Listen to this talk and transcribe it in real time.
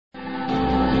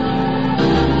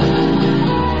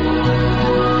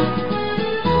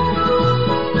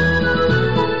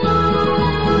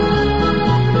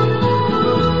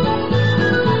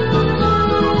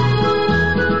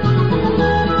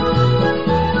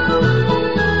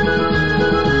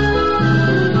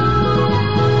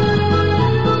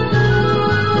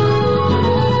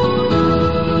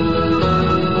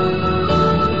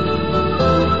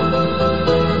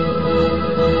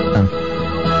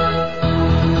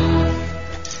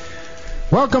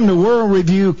Welcome to World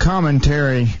Review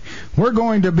Commentary. We're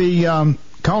going to be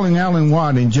calling Alan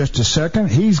Watt in just a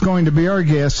second. He's going to be our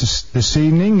guest this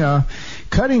evening.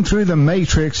 Cutting Through the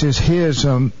Matrix is his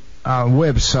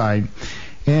website.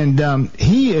 And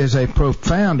he is a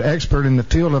profound expert in the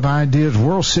field of ideas,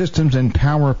 world systems, and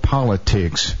power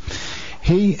politics.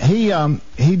 He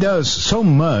does so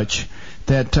much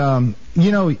that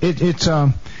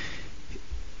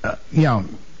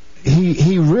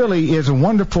he really is a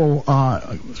wonderful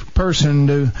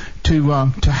person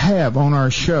to have on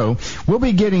our show. We'll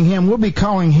be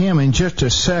calling him in just a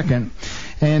second,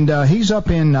 and he's up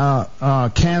in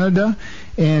Canada.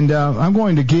 And I'm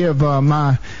going to give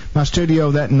my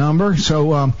studio that number.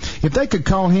 So if they could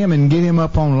call him and get him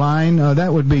up online,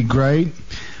 that would be great.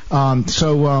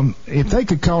 So if they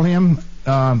could call him,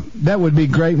 that would be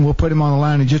great, and we'll put him on the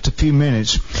line in just a few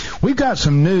minutes. We've got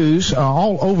some news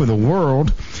all over the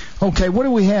world. Okay, what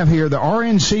do we have here? The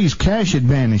RNC's cash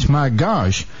advantage. My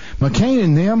gosh. McCain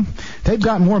and them, they've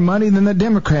got more money than the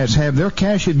Democrats have. Their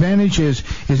cash advantage is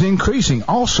increasing.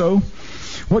 Also,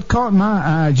 what caught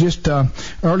my eye just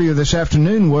earlier this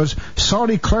afternoon was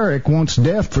Saudi cleric wants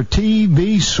death for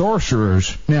TV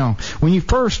sorcerers. Now, when you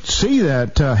first see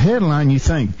that headline, you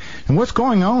think, and what's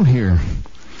going on here?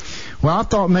 Well, I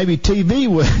thought maybe TV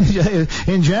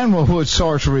in general was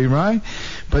sorcery, right?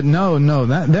 But no,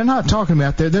 they're not talking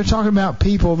about that. They're talking about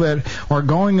people that are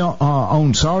going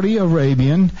on Saudi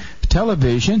Arabian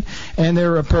television, and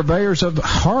they're purveyors of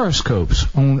horoscopes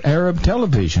on Arab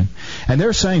television. And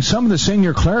they're saying, some of the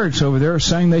senior clerics over there are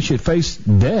saying they should face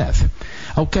death.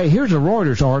 Okay, here's a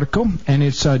Reuters article, and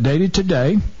it's dated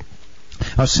today.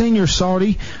 A senior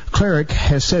Saudi cleric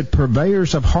has said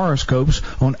purveyors of horoscopes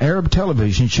on Arab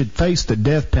television should face the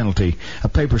death penalty, a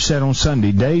paper said on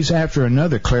Sunday, days after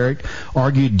another cleric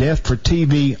argued death for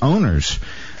TV owners.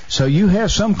 So you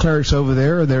have some clerics over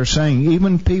there, they're saying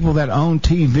even people that own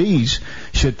TVs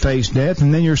should face death,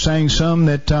 and then you're saying some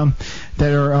that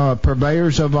are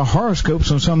purveyors of horoscopes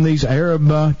on some of these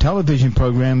Arab television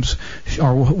programs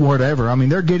or whatever. I mean,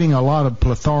 they're getting a lot of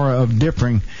plethora of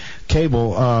differing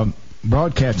cable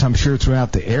broadcasts, I'm sure,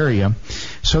 throughout the area.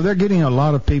 So they're getting a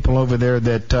lot of people over there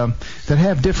that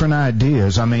have different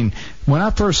ideas. I mean, when I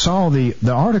first saw the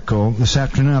article this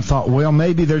afternoon, I thought, well,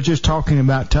 maybe they're just talking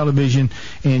about television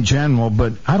in general,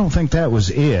 but I don't think that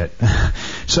was it.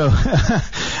 So,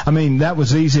 I mean, that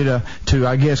was easy to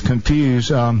I guess, confuse,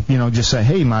 just say,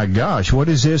 hey, my gosh, what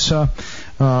is this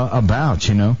about,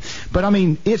 But, I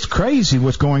mean, it's crazy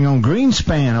what's going on.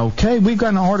 Greenspan, okay? We've got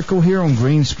an article here on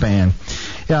Greenspan.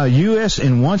 U.S.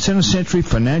 in once-in-a-century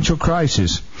financial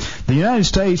crisis. The United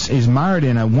States is mired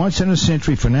in a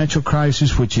once-in-a-century financial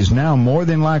crisis, which is now more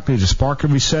than likely to spark a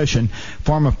recession,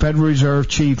 former Federal Reserve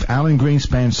Chief Alan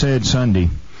Greenspan said Sunday.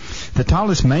 The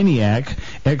tallest maniac,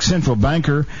 ex-central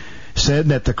banker, said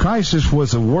that the crisis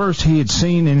was the worst he had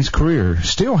seen in his career,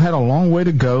 still had a long way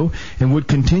to go, and would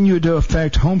continue to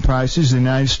affect home prices in the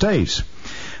United States.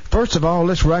 First of all,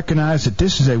 let's recognize that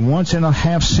this is a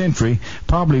once-in-a-half-century,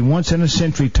 probably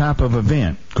once-in-a-century type of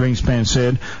event, Greenspan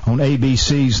said on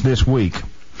ABC's This Week.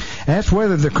 Asked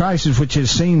whether the crisis which has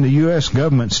seen the U.S.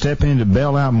 government step in to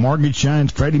bail out mortgage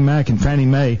giants Freddie Mac and Fannie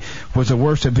Mae was the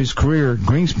worst of his career,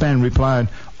 Greenspan replied,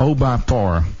 oh, by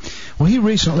far. Well, he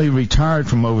recently retired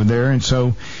from over there, and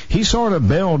so he sort of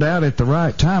bailed out at the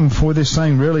right time before this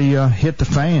thing really hit the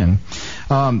fan.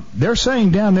 They're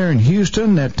saying down there in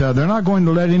Houston that they're not going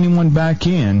to let anyone back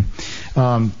in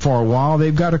for a while.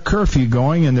 They've got a curfew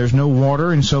going, and there's no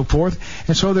water and so forth,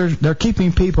 and so they're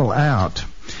keeping people out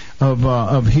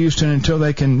of Houston until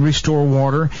they can restore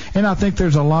water. And I think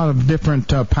there's a lot of different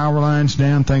power lines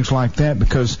down, things like that,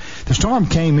 because the storm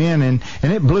came in and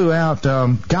it blew out,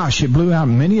 it blew out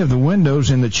many of the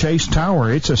windows in the Chase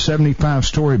Tower. It's a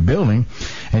 75-story building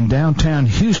in downtown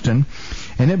Houston,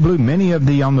 and it blew many of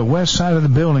on the west side of the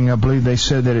building, I believe they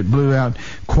said that it blew out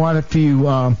quite a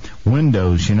few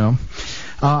windows,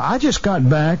 I just got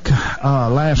back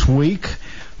last week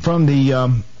from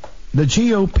the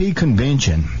GOP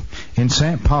convention in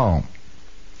St. Paul.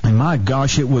 And my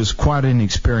gosh, it was quite an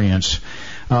experience.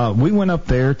 We went up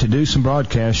there to do some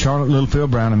broadcasts, Charlotte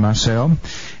Littlefield Brown and myself,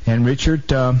 and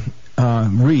Richard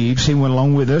Reeves, he went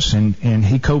along with us, and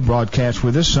he co-broadcast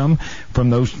with us some from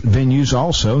those venues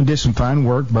also, did some fine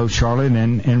work, both Charlotte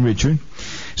and Richard.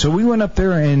 So we went up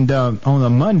there, and on a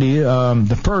Monday,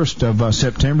 the 1st of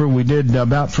September, we did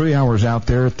about 3 hours out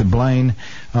there at the Blaine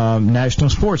National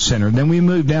Sports Center. Then we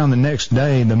moved down the next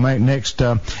day, the next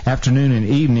afternoon and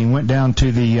evening, went down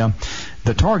to the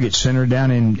the Target Center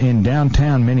down in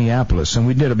downtown Minneapolis, and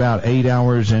we did about 8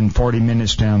 hours and 40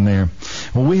 minutes down there.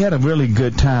 Well, we had a really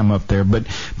good time up there, but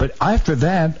after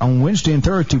that, on Wednesday and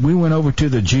Thursday, we went over to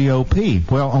the GOP.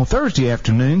 Well, on Thursday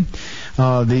afternoon,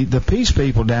 the peace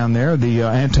people down there, the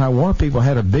anti-war people,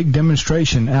 had a big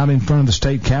demonstration out in front of the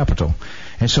state capitol.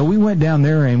 And so we went down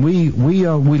there and we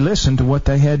listened to what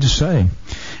they had to say.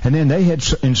 And then they had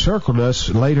encircled us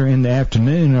later in the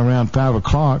afternoon around 5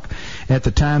 o'clock at the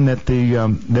time that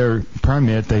their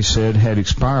permit, they said, had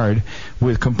expired,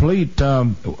 with complete,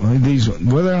 these,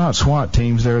 well, they're not SWAT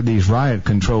teams, they're these riot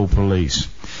control police.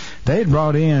 They had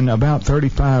brought in about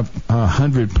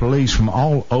 3,500 police from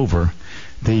all over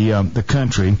the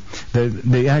country,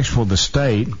 the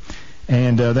state.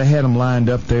 And they had them lined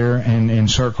up there and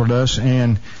encircled us,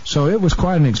 and so it was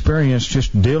quite an experience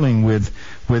just dealing with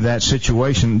that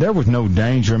situation. There was no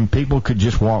danger, and people could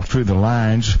just walk through the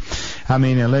lines. I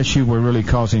mean, unless you were really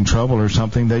causing trouble or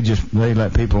something, they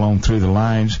let people on through the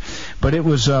lines. But it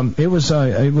was an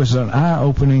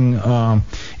eye-opening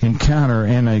encounter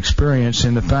and an experience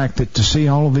in the fact that to see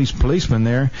all of these policemen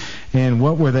there, and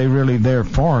what were they really there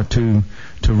for? To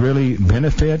really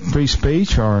benefit free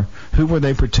speech, or who were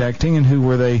they protecting and who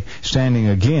were they standing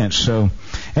against? So,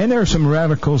 and there are some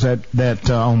radicals that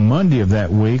on Monday of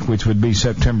that week, which would be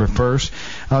September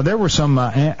 1st, there were some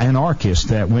anarchists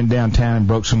that went downtown and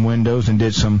broke some windows and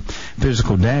did some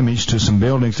physical damage to some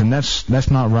buildings, and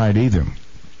that's not right either.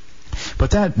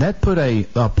 But that put a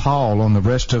pall on the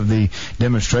rest of the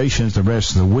demonstrations the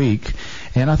rest of the week,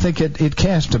 and I think it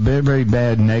cast a very, very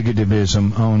bad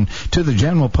negativism to the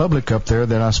general public up there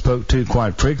that I spoke to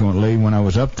quite frequently when I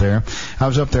was up there. I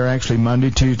was up there actually Monday,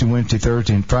 Tuesday, Wednesday,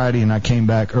 Thursday, and Friday, and I came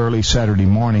back early Saturday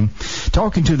morning.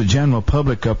 Talking to the general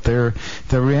public up there,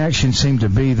 the reaction seemed to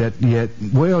be that,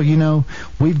 well, you know,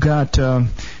 we've got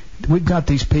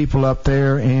these people up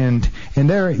there, and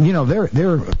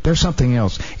they're something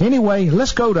else. Anyway,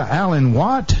 let's go to Alan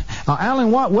Watt.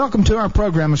 Alan Watt, welcome to our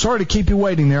program. I'm sorry to keep you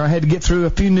waiting there. I had to get through a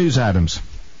few news items.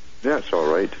 Yeah, it's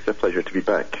all right. It's a pleasure to be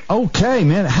back. Okay,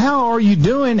 man. How are you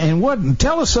doing? And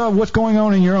tell us what's going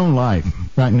on in your own life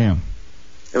right now.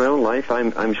 In my own life,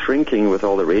 I'm shrinking with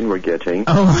all the rain we're getting.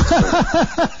 Oh.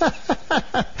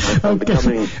 I'm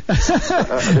becoming.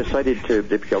 I decided to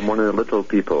become one of the little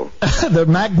people. The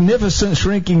magnificent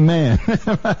shrinking man.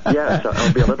 Yes,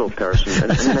 I'll be a little person,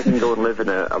 and then I can go and live in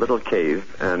a little cave,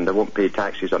 and I won't pay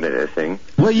taxes on anything.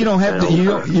 Well, you don't have to.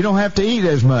 You don't have to eat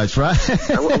as much, right?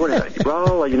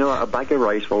 Well, you know, a bag of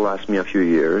rice will last me a few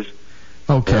years.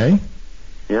 Okay.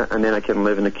 Yeah, and then I can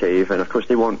live in a cave, and of course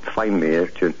they won't find me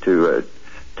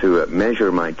to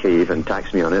measure my cave and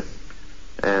tax me on it,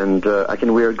 and I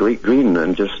can wear green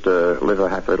and just live a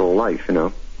happy little life, you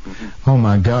know. Mm-hmm. Oh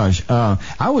my gosh!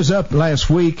 I was up last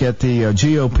week at the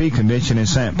GOP convention in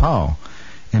St. Paul,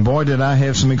 and boy, did I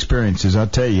have some experiences! I'll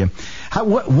tell you.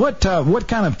 What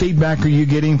kind of feedback are you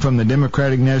getting from the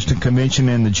Democratic National Convention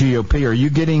and the GOP? Are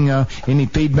you getting any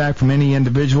feedback from any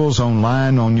individuals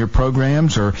online on your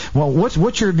programs, or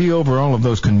what's your view over all of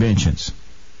those conventions?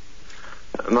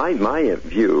 My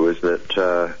view is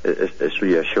that it's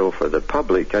really a show for the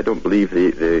public. I don't believe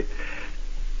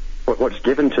what's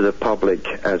given to the public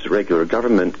as regular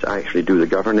government to actually do the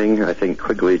governing. I think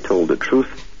Quigley told the truth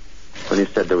when he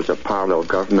said there was a parallel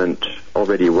government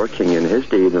already working in his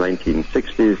day in the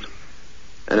 1960s,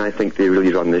 and I think they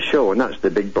really run the show, and that's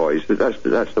the big boys.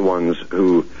 That's the ones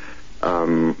who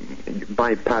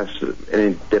bypass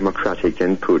any democratic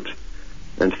input.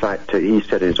 In fact, he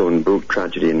said in his own book,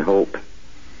 Tragedy and Hope,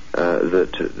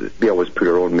 that we always put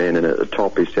our own men in at the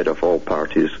top, he said, of all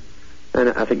parties, and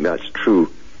I think that's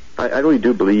true. I really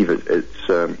do believe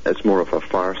it's more of a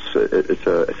farce. It's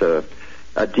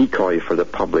a decoy for the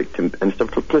public, and it's a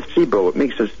placebo. It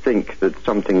makes us think that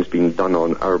something's been done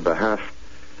on our behalf.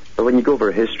 But when you go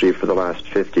over history for the last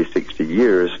 50, 60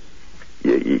 years,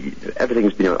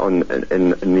 everything's been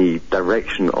in the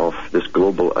direction of this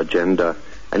global agenda,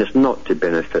 and it's not to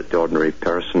benefit the ordinary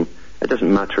person. It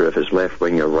doesn't matter if it's left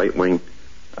wing or right wing.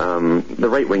 The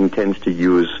right wing tends to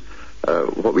use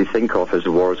what we think of as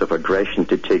wars of aggression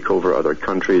to take over other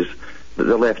countries.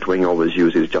 The left wing always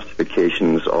uses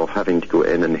justifications of having to go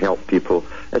in and help people.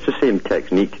 It's the same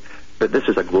technique, but this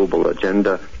is a global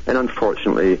agenda. And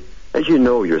unfortunately, as you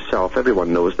know yourself,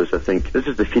 everyone knows this, I think. This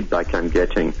is the feedback I'm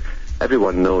getting.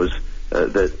 Everyone knows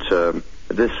that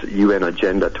this UN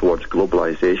agenda towards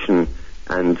globalization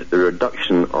and the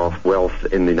reduction of wealth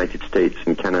in the United States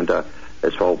and Canada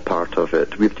is all part of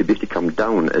it. We have to come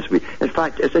down as we... In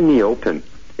fact, it's in the open.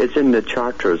 It's in the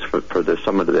charters for the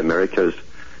Summit of the Americas,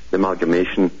 the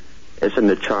amalgamation. It's in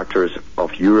the charters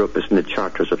of Europe. It's in the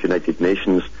charters of United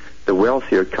Nations. the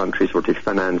wealthier countries were to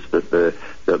finance the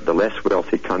less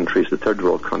wealthy countries, the third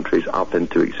world countries, up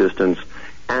into existence,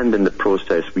 and in the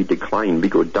process we decline, we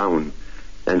go down.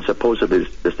 And supposedly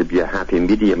there's to be a happy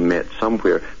medium met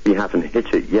somewhere. We haven't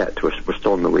hit it yet. We're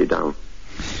still on the way down.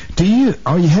 Have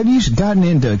you gotten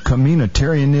into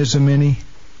communitarianism any?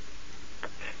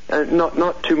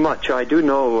 Not too much. I do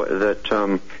know that,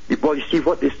 well, you see,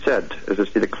 what they said, as I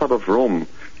say, the Club of Rome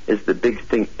is the big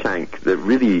think tank that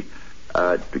really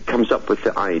comes up with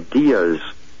the ideas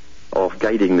of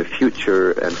guiding the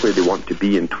future and where they want to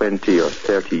be in 20 or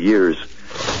 30 years.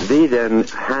 They then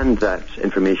hand that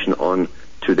information on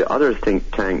to the other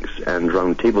think tanks and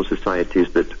roundtable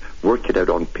societies that work it out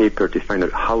on paper to find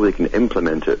out how they can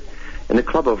implement it. And the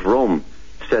Club of Rome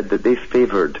said that they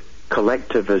favored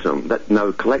collectivism. That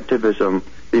now collectivism,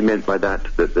 they meant by that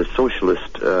the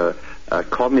socialist,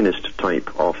 communist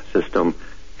type of system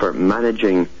for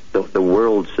managing the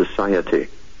world society.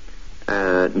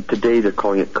 And today they're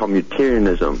calling it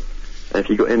communitarianism. And if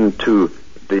you go into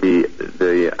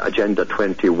the Agenda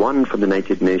 21 from the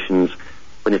United Nations,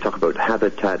 when they talk about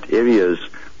habitat areas,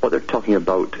 what they're talking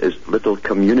about is little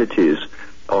communities,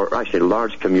 or actually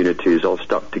large communities all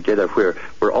stuck together where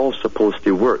we're all supposed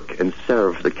to work and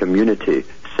serve the community.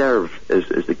 Serve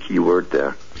is the key word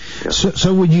there. Yeah.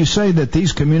 So would you say that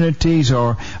these communities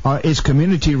is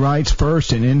community rights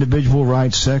first and individual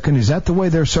rights second? Is that the way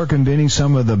they're circumventing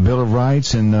some of the Bill of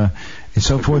Rights and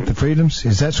so forth, the freedoms?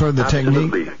 Is that sort of the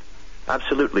technique?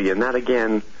 Absolutely. And that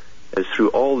again is through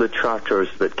all the charters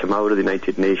that come out of the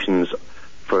United Nations,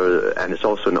 and it's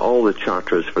also in all the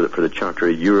charters for the Charter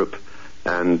of Europe,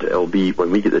 and it'll be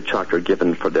when we get the charter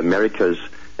given for the Americas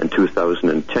in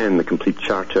 2010, the complete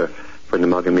charter when the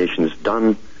amalgamation is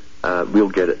done. We'll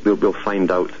get it. We'll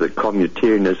find out that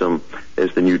communitarianism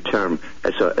is the new term.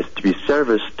 It's to be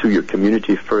service to your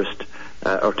community first,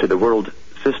 or to the world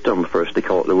system first. They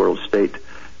call it the world state,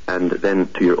 and then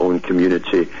to your own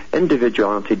community.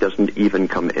 Individuality doesn't even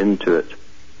come into it.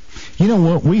 You know,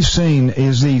 what we've seen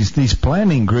is these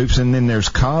planning groups, and then there's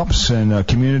cops and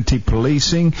community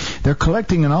policing. They're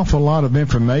collecting an awful lot of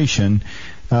information,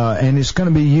 and it's going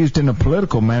to be used in a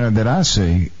political manner that I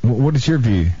see. What is your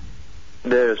view?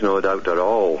 There's no doubt at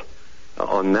all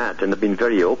on that, and they've been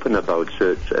very open about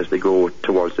it as they go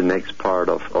towards the next part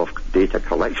of data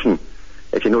collection.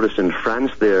 If you notice in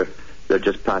France they're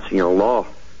just passing a law,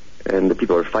 and the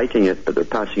people are fighting it, but they're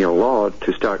passing a law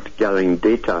to start gathering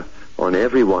data on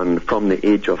everyone from the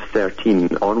age of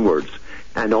 13 onwards,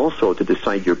 and also to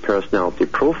decide your personality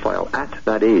profile at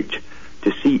that age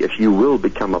to see if you will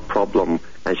become a problem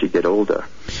as you get older.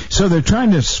 So they're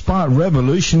trying to spot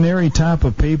revolutionary type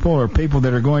of people, or people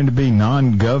that are going to be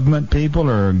non-government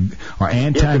people, or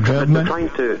anti-government?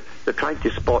 Yeah, they're trying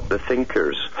to spot the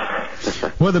thinkers.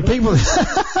 Well, the people,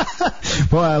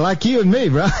 well, like you and me,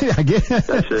 right? I guess.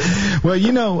 That's it. Well,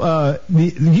 you know,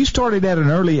 you started at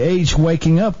an early age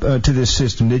waking up to this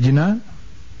system, did you not?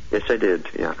 Yes, I did.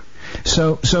 Yeah.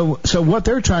 So what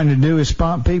they're trying to do is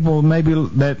spot people maybe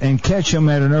and catch them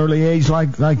at an early age,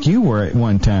 like you were at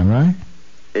one time, right?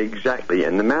 Exactly.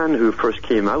 And the man who first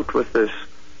came out with this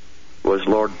was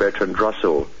Lord Bertrand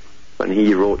Russell. When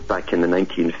he wrote back in the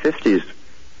 1950s,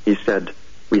 he said,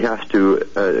 we have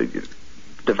to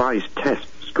devise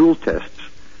school tests,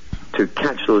 to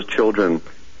catch those children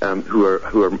who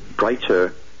are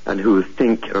brighter and who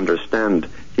think and understand.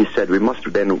 He said we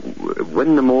must then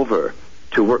win them over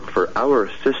to work for our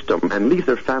system and leave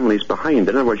their families behind.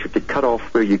 In other words, you have to cut off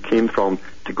where you came from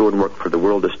to go and work for the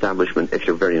world establishment if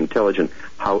you're very intelligent.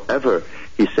 However,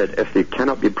 he said, if they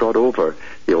cannot be brought over,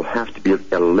 they'll have to be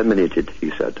eliminated,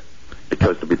 he said,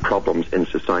 because there'll be problems in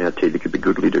society. They could be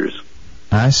good leaders.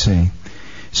 I see.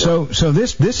 So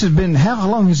this has been, how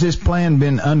long has this plan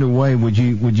been underway, would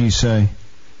you say?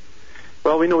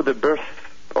 Well, we know the birth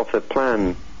of the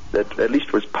plan that at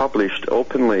least was published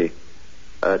openly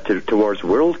towards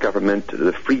world government,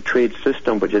 the free trade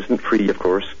system, which isn't free, of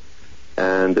course,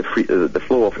 and the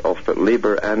flow of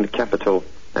labour and capital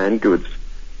and goods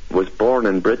was born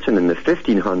in Britain in the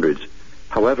 1500s.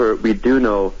 However, we do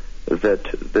know that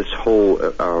this whole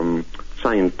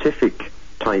scientific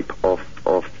type of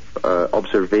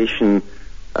observation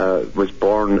was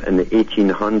born in the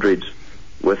 1800s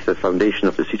with the foundation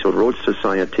of the Cecil Rhodes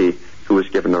Society, who was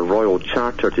given a royal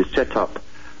charter to set up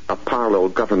a parallel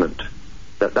government.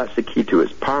 That's the key to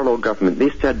it, parallel government.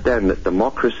 They said then that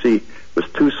democracy was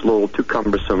too slow, too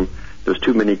cumbersome. There was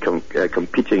too many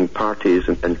competing parties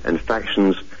and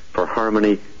factions for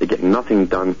harmony. They get nothing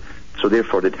done, so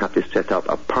therefore they'd have to set up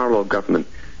a parallel government.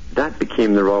 That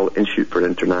became the Royal Institute for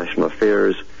International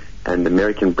Affairs and the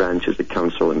American branch is the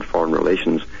Council on Foreign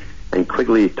Relations. And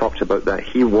Quigley talks about that.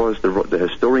 He was the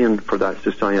historian for that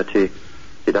society. He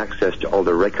had access to all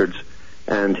the records,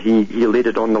 and he laid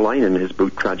it on the line in his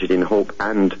book Tragedy and Hope,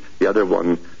 and the other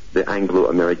one, The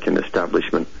Anglo-American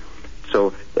Establishment.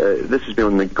 So this has been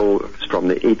on the go from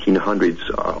the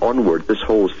 1800s onward, this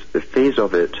whole phase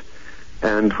of it.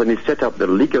 And when they set up the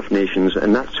League of Nations,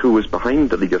 and that's who was behind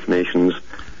the League of Nations,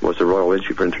 was the Royal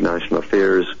Institute for International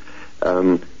Affairs.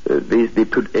 They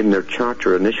put in their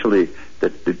charter initially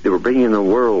that they were bringing in a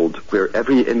world where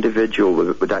every individual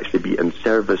would actually be in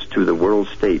service to the world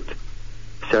state.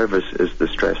 Service is the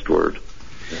stressed word.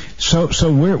 So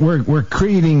we're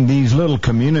creating these little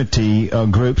community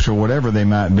groups or whatever they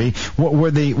might be. Were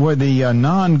the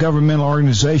non-governmental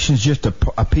organizations just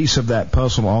a piece of that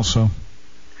puzzle also?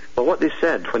 Well, what they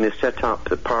said when they set up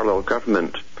the parallel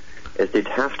government is they'd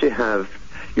have to have.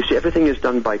 You see, everything is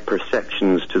done by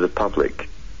perceptions to the public,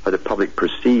 how the public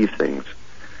perceive things.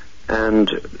 And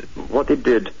what they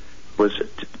did was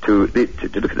to look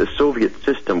at the Soviet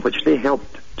system, which they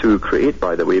helped to create,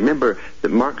 by the way. Remember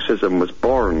that Marxism was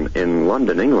born in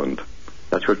London, England.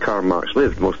 That's where Karl Marx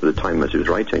lived most of the time as he was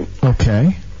writing.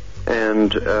 Okay.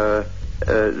 And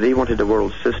they wanted a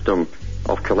world system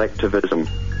of collectivism.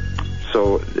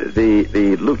 So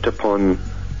they looked upon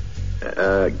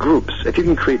groups. If you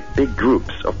can create big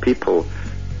groups of people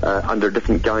under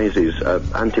different guises,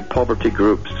 anti-poverty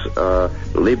groups,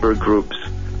 labor groups,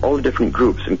 all the different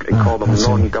groups, and call them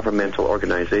non-governmental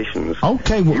organizations.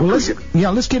 Okay, well,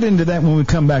 let's get into that when we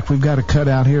come back. We've got to cut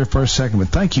out here for a second, but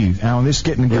thank you, Alan. This is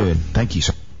getting good. Thank you,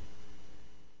 sir.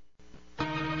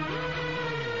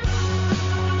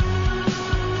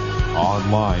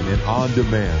 Online and on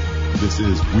demand, this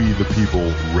is We the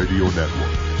People Radio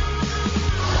Network.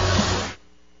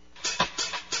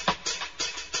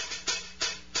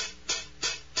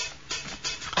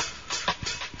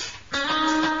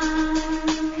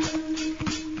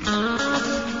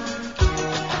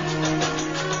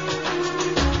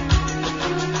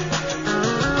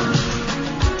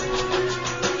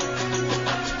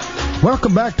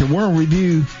 Welcome back to World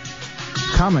Review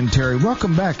Commentary.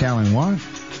 Welcome back, Alan Watt.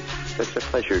 It's a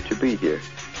pleasure to be here.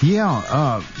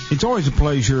 Yeah, it's always a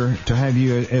pleasure to have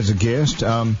you as a guest.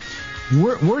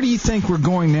 Where do you think we're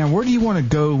going now? Where do you want to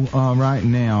go right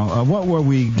now? What were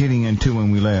we getting into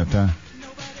when we left?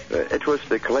 It was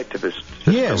the collectivist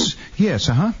system. Yes,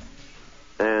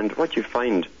 And what you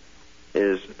find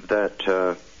is that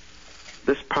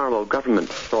this parallel government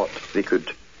thought they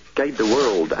could guide the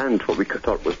world and what we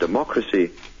thought was democracy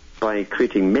by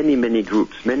creating many, many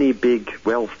groups, many big,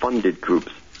 well-funded groups.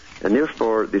 And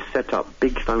therefore, they set up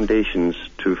big foundations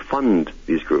to fund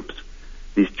these groups,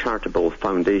 these charitable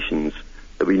foundations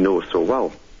that we know so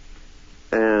well.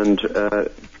 And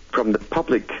from the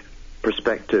public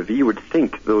perspective, you would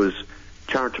think those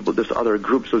other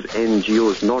groups, those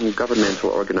NGOs, non-governmental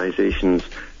organizations,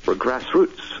 were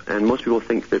grassroots, and most people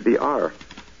think that they are.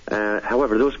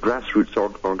 However, those grassroots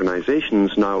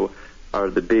organizations now are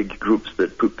the big groups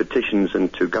that put petitions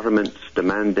into governments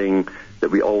demanding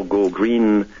that we all go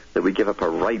green, that we give up our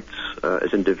rights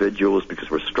as individuals because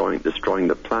we're destroying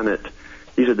the planet.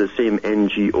 These are the same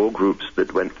NGO groups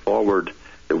that went forward,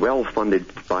 they're well funded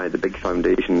by the big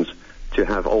foundations, to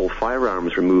have all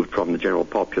firearms removed from the general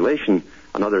population,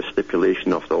 another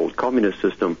stipulation of the old communist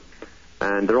system.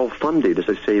 And they're all funded, as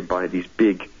I say, by these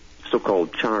big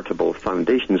so-called charitable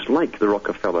foundations like the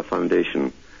Rockefeller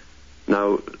Foundation.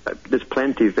 Now, there's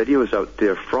plenty of videos out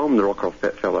there from the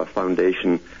Rockefeller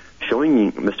Foundation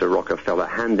showing Mr. Rockefeller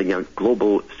handing out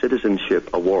global citizenship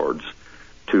awards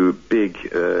to big,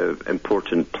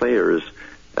 important players,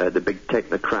 the big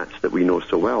technocrats that we know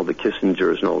so well, the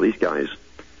Kissingers and all these guys.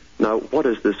 Now, what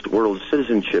is this World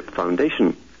Citizenship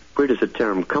Foundation? Where does the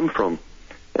term come from?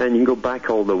 And you can go back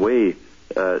all the way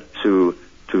to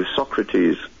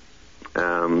Socrates.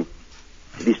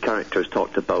 These characters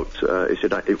talked about, he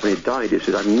said, when he died, he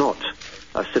said, I'm not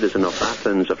a citizen of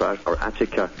Athens or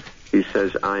Attica. He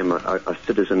says, I'm a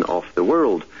citizen of the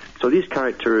world. So these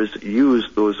characters use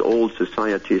those old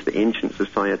societies, the ancient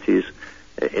societies,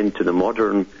 into the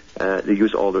modern. They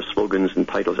use all their slogans and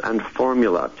titles and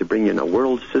formula to bring in a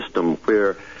world system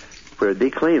where they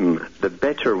claim the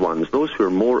better ones, those who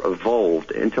are more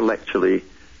evolved intellectually,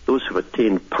 those who have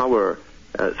attained power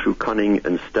through cunning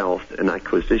and stealth and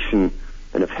acquisition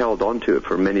and have held on to it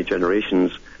for many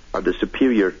generations, are the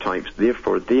superior types.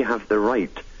 Therefore, they have the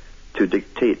right to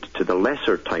dictate to the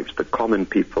lesser types, the common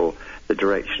people, the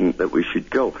direction that we should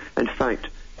go. In fact,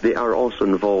 they are also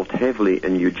involved heavily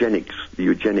in eugenics, the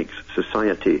eugenics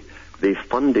society. They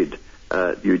funded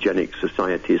eugenics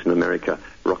societies in America.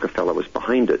 Rockefeller was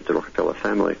behind it, the Rockefeller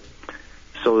family.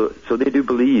 So they do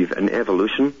believe in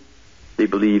evolution. They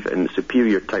believe in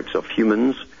superior types of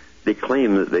humans. They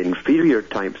claim that the inferior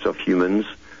types of humans,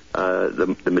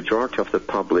 the majority of the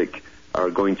public, are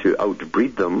going to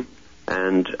outbreed them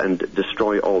and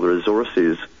destroy all the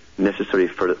resources necessary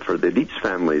for the elite's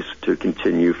families to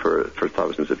continue for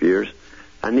thousands of years.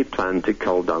 And they plan to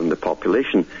cull down the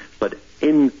population. But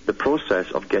in the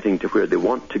process of getting to where they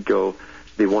want to go,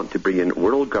 they want to bring in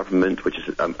world government, which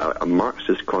is a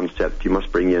Marxist concept. You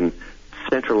must bring in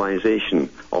centralization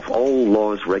of all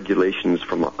laws, regulations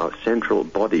from a central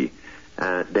body.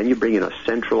 Then you bring in a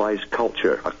centralized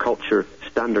culture, a culture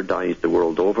standardized the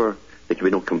world over. There can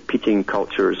be no competing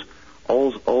cultures.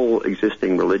 All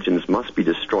existing religions must be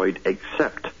destroyed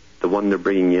except the one they're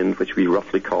bringing in, which we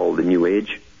roughly call the New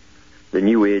Age. The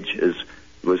New Age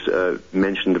was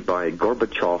mentioned by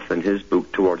Gorbachev in his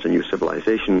book Towards a New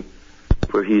Civilization,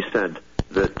 where he said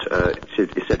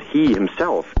that he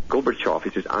himself, Gorbachev, he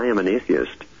says, I am an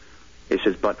atheist. He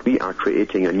says, but we are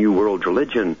creating a new world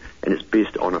religion, and it's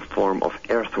based on a form of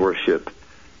earth worship.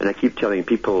 And I keep telling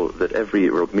people that every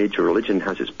major religion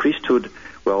has its priesthood.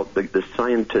 Well, the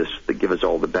scientists that give us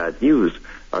all the bad news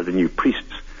are the new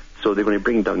priests. So they're going to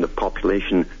bring down the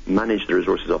population, manage the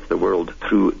resources of the world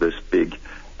through this big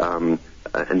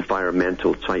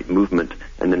environmental type movement.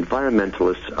 And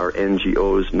environmentalists are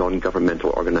NGOs,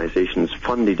 non-governmental organizations,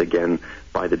 funded again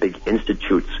by the big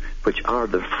institutes, which are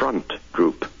the front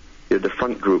group. They're the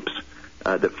front groups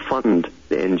that fund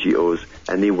the NGOs,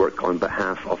 and they work on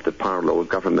behalf of the parallel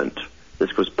government.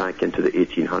 This goes back into the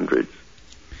 1800s.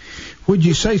 Would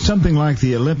you say something like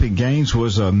the Olympic Games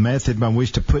was a method by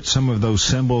which to put some of those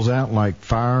symbols out, like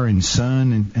fire and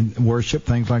sun and worship,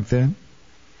 things like that?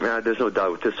 There's no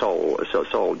doubt. It's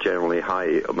all generally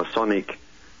high Masonic.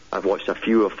 I've watched a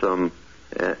few of them,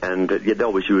 and they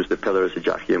always use the pillars of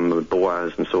Joachim and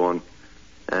Boaz and so on,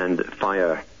 and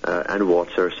fire and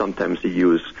water. Sometimes they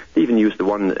even use the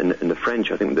one in the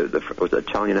French. I think it was the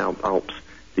Italian Alps.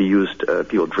 They used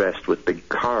people dressed with big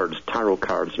cards, tarot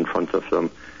cards in front of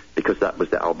them, because that was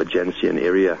the Albigensian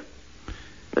area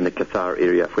and the Cathar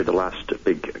area where the last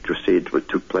big crusade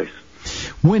took place.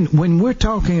 When we're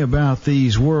talking about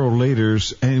these world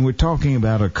leaders and we're talking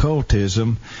about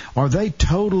occultism, are they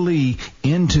totally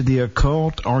into the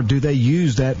occult, or do they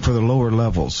use that for the lower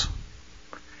levels?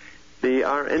 They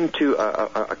are into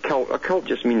a cult. A cult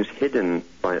just means hidden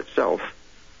by itself,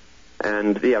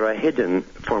 and they are a hidden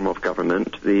form of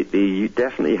government. They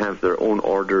definitely have their own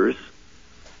orders.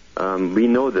 We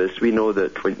know this. We know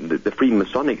that when the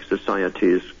Freemasonic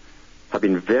societies have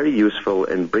been very useful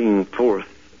in bringing forth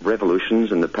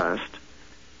revolutions in the past,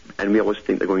 and we always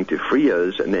think they're going to free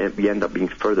us, and then we end up being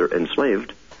further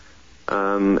enslaved,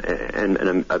 and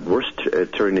at worse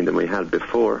tyranny than we had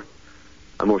before,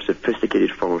 a more sophisticated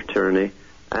form of tyranny.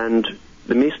 And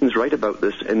the Masons write about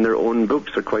this in their own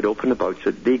books. They're quite open about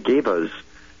it. They gave us,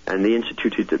 and they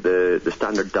instituted the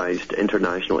standardized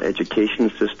international education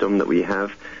system that we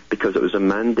have, because it was a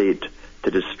mandate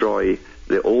to destroy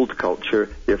the old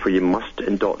culture. Therefore, you must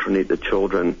indoctrinate the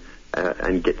children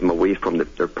and get them away from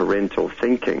their parental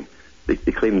thinking. They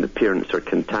claim the parents are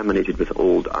contaminated with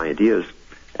old ideas,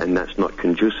 and that's not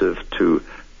conducive to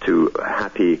a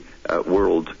happy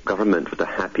world government with a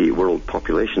happy world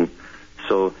population.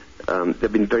 So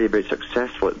they've been very, very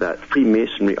successful at that.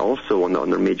 Freemasonry also on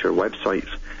their major websites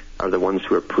are the ones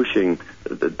who are pushing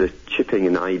the chipping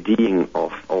and IDing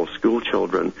of all school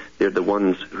children. They're the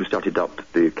ones who started up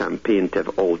the campaign to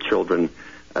have all children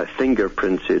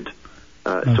fingerprinted.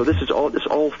 So this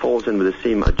all falls in with the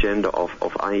same agenda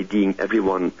of IDing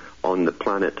everyone on the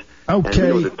planet. Okay. And we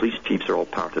know the police chiefs are all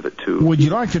part of it too. Would you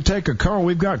like to take a call?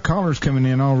 We've got callers coming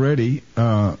in already.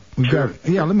 Sure.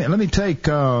 Let me take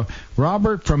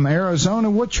Robert from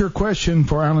Arizona. What's your question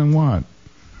for Alan Watt?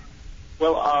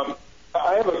 Well,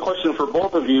 I have a question for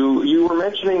both of you. You were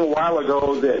mentioning a while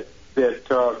ago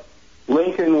that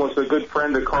Lincoln was a good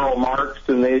friend of Karl Marx,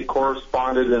 and they had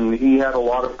corresponded, and he had a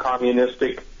lot of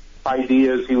communistic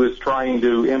ideas he was trying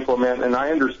to implement. And I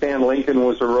understand Lincoln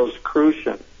was a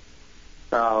Rosicrucian,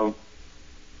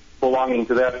 belonging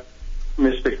to that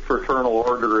mystic fraternal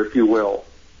order, if you will.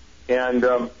 And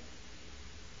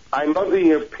I'm of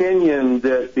the opinion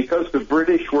that because the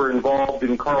British were involved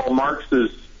in Karl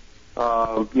Marx's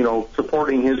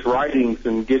supporting his writings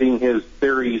and getting his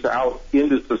theories out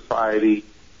into society,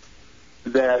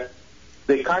 that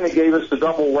they kind of gave us a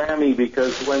double whammy,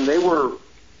 because when they were,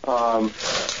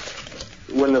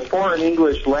 when the foreign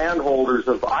English landholders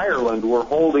of Ireland were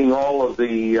holding all of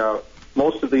the,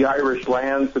 most of the Irish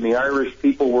lands, and the Irish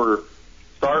people were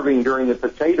starving during the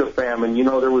potato famine,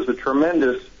 there was a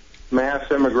tremendous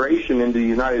mass immigration into the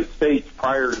United States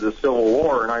prior to the Civil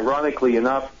War, and ironically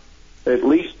enough, at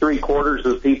least 3/4 of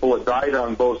the people that died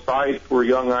on both sides were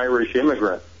young Irish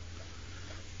immigrants.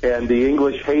 And the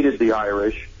English hated the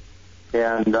Irish.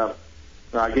 And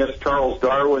I guess Charles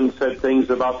Darwin said things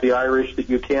about the Irish that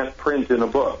you can't print in a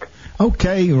book.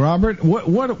 Okay, Robert.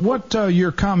 What are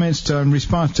your comments in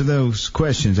response to those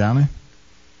questions, Alan?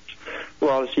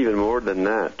 Well, it's even more than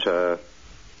that.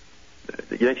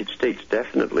 The United States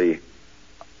definitely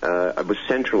was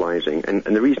centralizing, and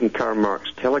the reason Karl Marx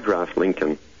telegraphed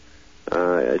Lincoln,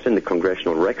 it's in the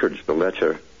congressional records, the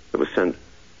letter that was sent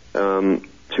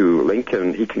to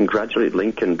Lincoln. He congratulated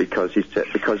Lincoln because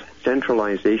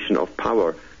centralization of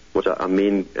power was a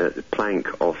main plank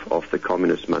of the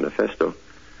Communist Manifesto,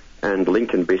 and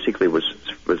Lincoln basically was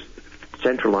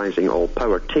centralizing all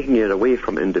power, taking it away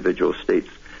from individual states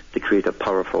to create a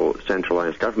powerful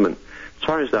centralized government. As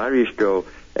far as the Irish go,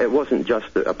 it wasn't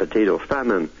just a potato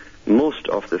famine. Most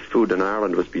of the food in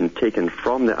Ireland was being taken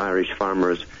from the Irish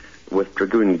farmers, with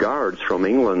Dragoon Guards from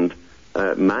England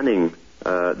manning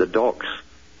the docks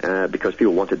because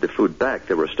people wanted the food back.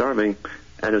 They were starving,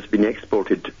 and it's been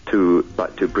exported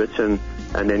back to Britain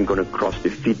and then going across to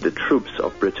feed the troops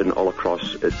of Britain all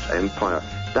across its empire.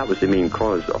 That was the main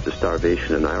cause of the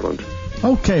starvation in Ireland.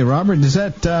 Okay, Robert, does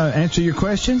that answer your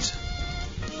questions?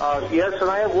 Yes, and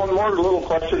I have one more little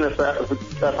question if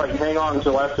I can hang on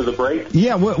until after the break.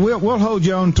 Yeah, we'll hold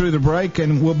you on through the break,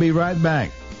 and we'll be right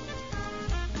back.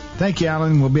 Thank you,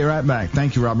 Alan. We'll be right back.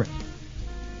 Thank you, Robert.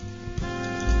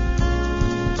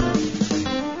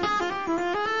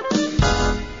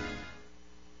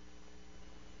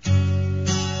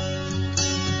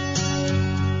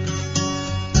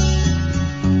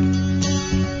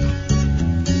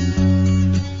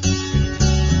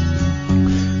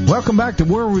 Welcome back to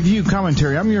World Review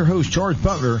Commentary. I'm your host, George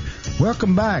Butler.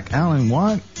 Welcome back, Alan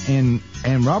Watt and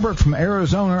Robert from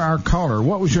Arizona, our caller.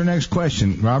 What was your next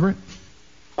question, Robert?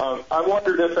 I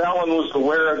wondered if Alan was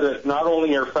aware that not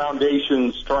only are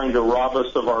foundations trying to rob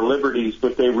us of our liberties,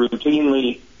 but they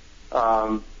routinely,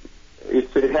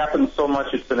 it happens so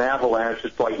much it's an avalanche.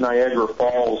 It's like Niagara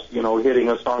Falls, hitting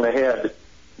us on the head.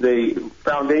 The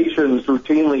foundations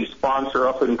routinely sponsor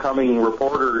up-and-coming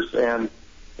reporters and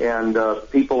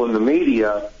people in the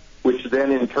media, which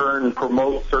then in turn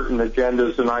promote certain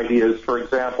agendas and ideas. For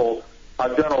example,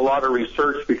 I've done a lot of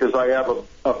research because I have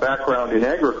a background in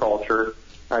agriculture.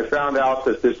 I found out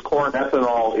that this corn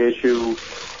ethanol issue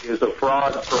is a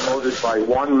fraud promoted by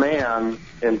one man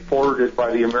and forwarded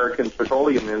by the American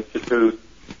Petroleum Institute,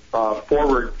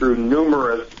 forward through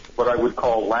numerous what I would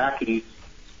call lackeys.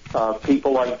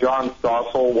 People like John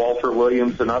Stossel, Walter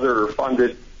Williams, and others are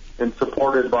funded and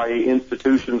supported by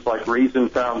institutions like Reason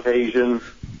Foundation,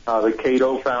 the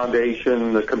Cato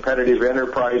Foundation, the Competitive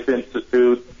Enterprise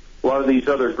Institute, a lot of these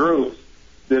other groups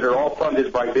that are all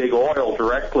funded by Big Oil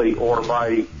directly or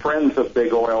by friends of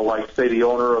Big Oil, like, say, the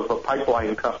owner of a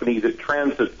pipeline company that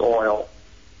transits oil.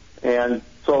 And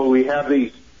so we have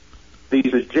these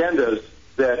agendas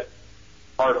that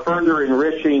are further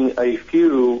enriching a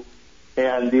few,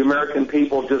 and the American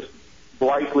people just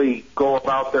blithely go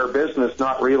about their business,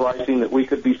 not realizing that we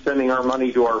could be sending our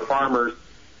money to our farmers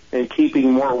and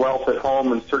keeping more wealth at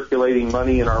home and circulating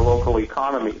money in our local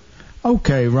economy.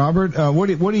 Okay, Robert.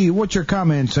 What's your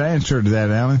comments answer to that,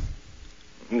 Alan?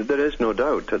 There is no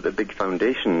doubt that the big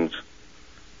foundations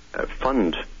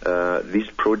fund these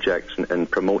projects and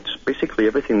promotes basically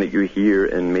everything that you hear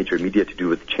in major media to do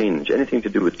with change. Anything to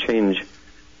do with change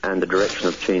and the direction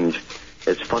of change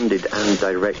is funded and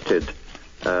directed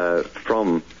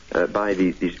by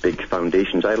these big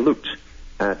foundations. I looked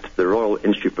at the Royal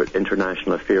Institute for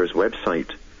International Affairs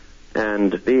website,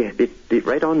 and they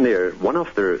right on there, one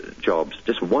of their jobs,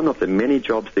 just one of the many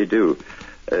jobs they do,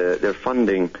 they're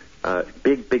funding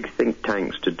big think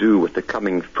tanks to do with the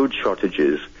coming food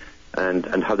shortages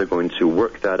and how they're going to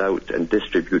work that out and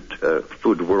distribute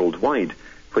food worldwide,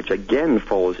 which again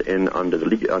falls in under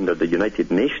the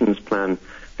United Nations plan,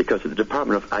 because the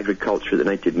Department of Agriculture, the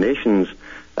United Nations,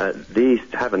 they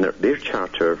have in their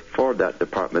charter for that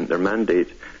department, their mandate,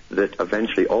 that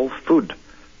eventually all food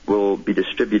will be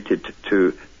distributed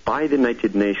by the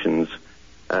United Nations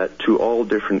to all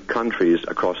different countries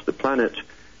across the planet,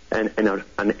 and in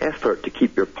an effort to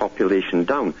keep your population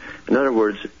down. In other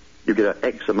words, you get an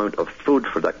X amount of food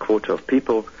for that quota of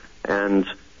people, and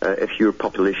if your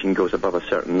population goes above a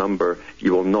certain number,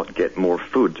 you will not get more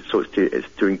food. So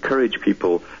it's to encourage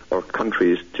people or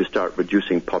countries to start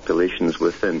reducing populations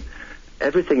within.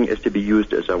 Everything is to be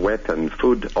used as a weapon,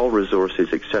 food, all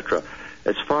resources, etc.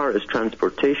 As far as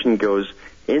transportation goes,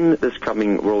 in this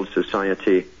coming world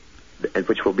society,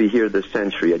 which will be here this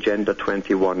century, Agenda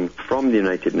 21 from the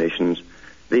United Nations,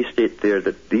 they state there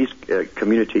that these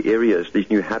community areas, these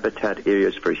new habitat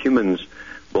areas for humans,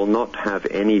 will not have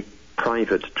any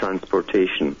private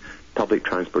transportation, public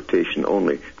transportation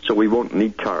only. So we won't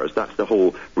need cars. That's the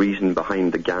whole reason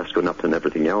behind the gas going up and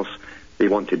everything else. They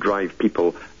want to drive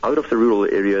people out of the rural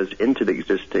areas into the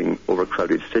existing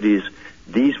overcrowded cities.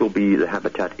 These will be the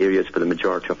habitat areas for the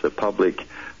majority of the public,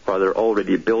 while they're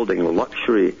already building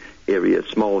luxury areas,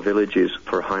 small villages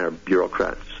for higher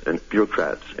bureaucrats and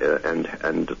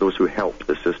those who help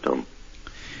the system.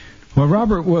 Well,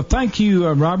 Robert, thank you,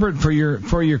 Robert, for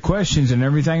your questions and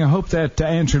everything. I hope that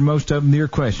answered most of your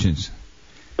questions.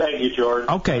 Thank you, George.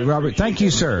 Okay, Robert. Thank you,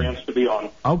 sir. Chance to be on.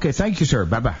 Okay, thank you, sir.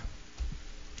 Bye-bye.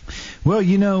 Well,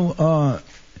 you know,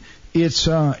 it's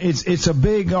a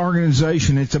big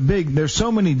organization. There's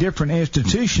so many different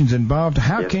institutions involved.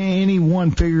 How can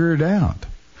anyone figure it out?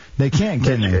 They can't,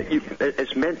 can they?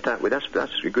 It's meant that way. That's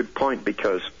a good point,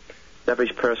 because the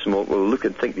average person will look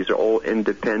and think these are all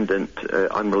independent,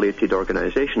 unrelated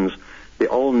organizations. They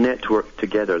all network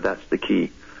together. That's the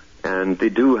key. And they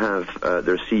do have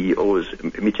their CEOs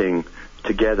meeting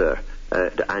together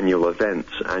at annual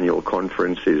events, annual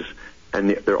conferences, and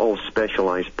they're all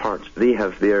specialized parts. They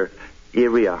have their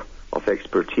area of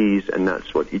expertise, and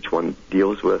that's what each one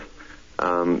deals with.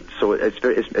 So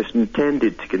it's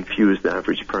intended to confuse the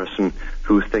average person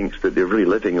who thinks that they're really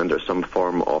living under some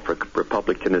form of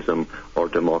republicanism or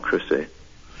democracy.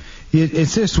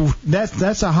 It's just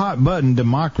that's a hot button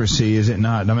democracy, is it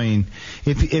not? I mean,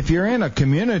 if you're in a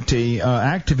community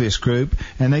activist group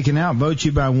and they can outvote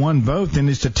you by one vote, then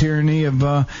it's the tyranny of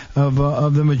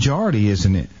the majority,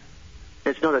 isn't it?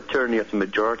 It's not a tyranny of the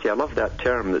majority. I love that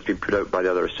term that's been put out by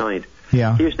the other side.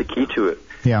 Yeah. Here's the key to it.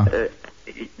 Yeah.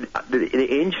 The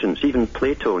ancients, even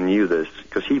Plato knew this,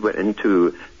 because he went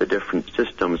into the different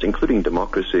systems, including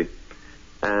democracy,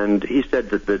 and he said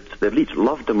that the elites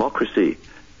love democracy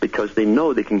because they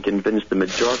know they can convince the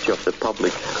majority of the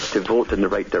public to vote in the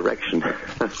right direction.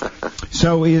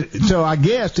 So I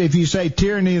guess if you say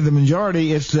tyranny of the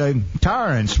majority, it's the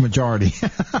tyrant's majority.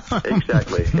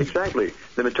 Exactly.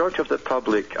 The majority of the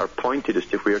public are pointed as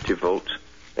to where to vote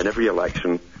in every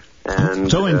election. And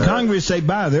so in Congress, they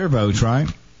buy their votes, right?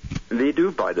 They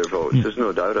do buy their votes. There's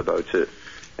no doubt about it.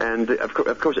 And of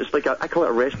course, it's like I call it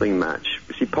a wrestling match.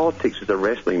 You see, politics is a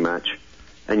wrestling match,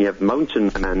 and you have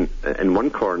Mountain Man in one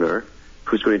corner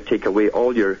who's going to take away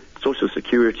all your Social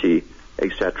Security,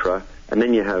 etc., and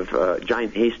then you have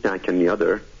Giant Haystack in the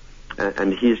other,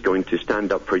 and he's going to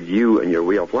stand up for you and your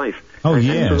way of life. Oh, and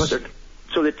yes.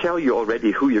 So they tell you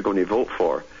already who you're going to vote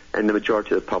for, and the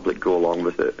majority of the public go along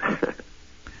with it.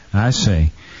 I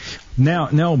see. Now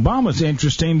Obama's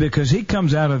interesting because he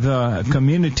comes out of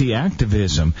community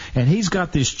activism, and he's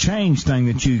got this change thing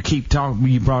that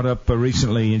you brought up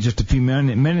recently and just a few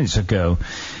minutes ago.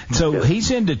 So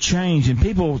he's into change, and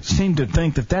people seem to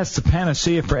think that that's the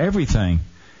panacea for everything.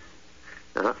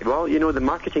 Well, you know, the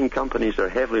marketing companies are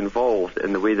heavily involved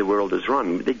in the way the world is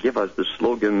run. They give us the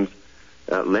slogans.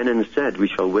 Lenin said, "We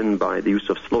shall win by the use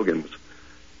of slogans."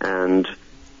 And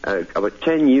about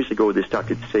 10 years ago, they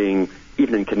started saying,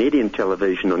 even in Canadian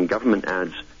television on government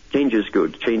ads, change is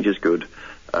good, change is good.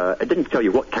 It didn't tell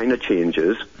you what kind of change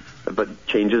is, but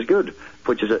change is good,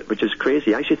 which is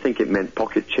crazy. I actually think it meant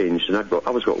pocket change, and I've got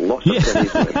lots of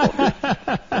pennies in my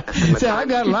pocket. See, I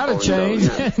got a lot of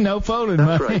change, no folding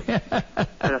money. Right.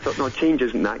 And I thought, no, change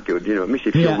isn't that good. You know, it makes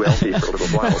you feel wealthy for a little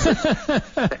while.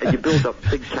 But you build up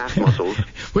big calf muscles.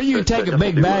 Well, you take a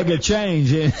big bag of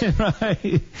change,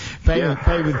 right?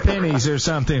 Pay with pennies or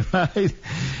something, right?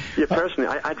 Yeah, personally,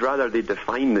 I'd rather they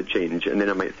define the change, and then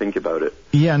I might think about it.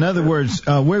 Yeah, in other words,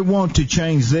 we want to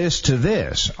change this to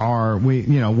this, or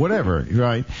whatever,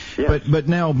 right? Yeah. But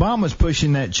now Obama's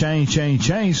pushing that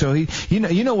change. So he,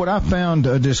 you know what I found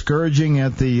discouraging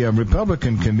at the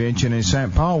Republican convention in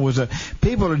St. Paul was that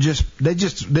people are just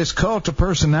this cult of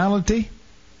personality.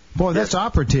 Boy, that's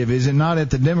operative, is it not, at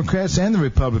the Democrats and the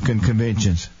Republican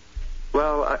conventions?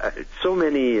 Well, so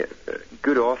many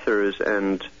good authors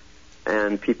and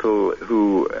people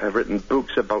who have written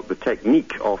books about the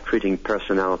technique of creating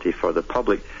personality for the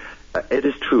public. It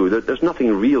is true that there's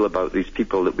nothing real about these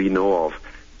people that we know of.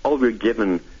 All we're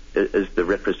given is the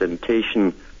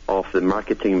representation of the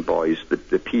marketing boys,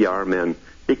 the PR men.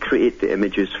 They create the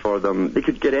images for them. They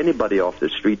could get anybody off the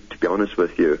street, to be honest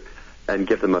with you, and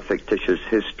give them a fictitious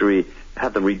history,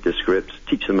 have them read the scripts,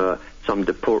 teach them some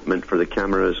deportment for the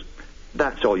cameras.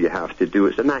 That's all you have to do.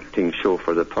 It's an acting show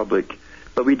for the public.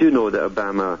 But we do know that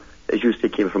Obama, as you say,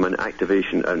 came from an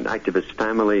activist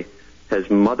family. His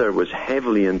mother was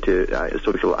heavily into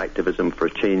social activism for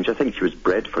change. I think she was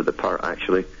bred for the part,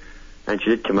 actually. And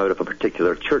she did come out of a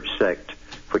particular church sect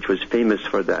which was famous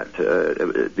for that.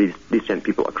 They sent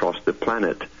people across the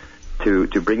planet to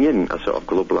bring in a sort of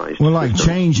globalized Well, like system.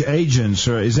 change agents,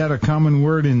 is that a common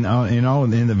word in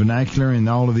the vernacular in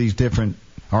all of these different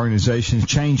organizations?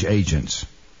 Change agents.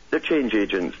 They're change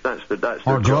agents. That's their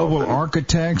Or job. global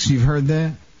architects. You've heard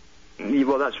that?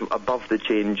 Well, that's above the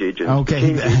change agents.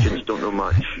 Okay. The change agents don't know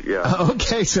much. Yeah.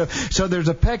 Okay, so there's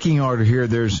a pecking order here.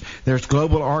 There's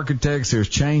global architects, there's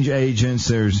change agents,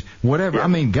 there's whatever. Yeah. I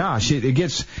mean, gosh, it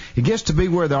gets to be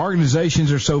where the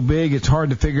organizations are so big, it's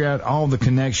hard to figure out all the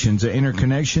connections, the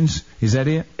interconnections. Is that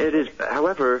it? It is.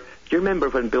 However, do you remember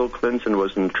when Bill Clinton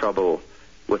was in trouble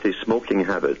with his smoking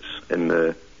habits in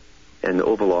the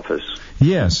Oval Office?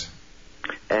 Yes.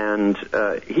 And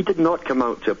he did not come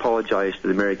out to apologize to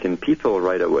the American people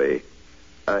right away.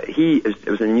 It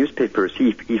was in newspapers.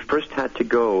 He first had to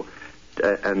go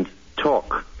and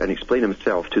talk and explain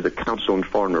himself to the Council on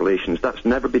Foreign Relations. That's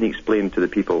never been explained to the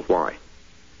people why.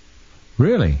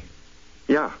 Really?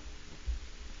 Yeah.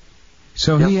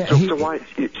 So So why?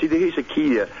 See, here's the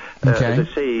key. Okay. As I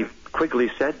say,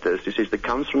 Quigley said this. He says the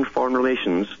Council on Foreign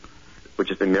Relations, which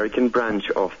is the American branch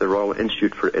of the Royal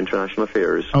Institute for International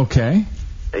Affairs. Okay.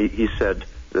 He said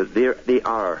that they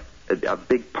are a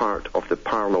big part of the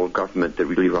parallel government that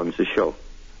really runs the show.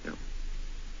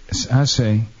 I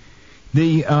see.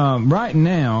 The right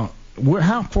now,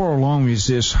 how far along is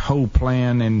this whole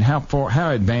plan, and how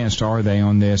advanced are they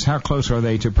on this? How close are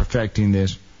they to perfecting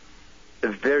this?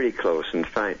 Very close. In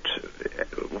fact,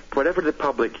 whatever the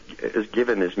public is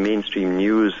given as mainstream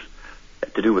news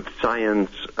to do with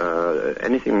science,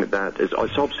 anything like that is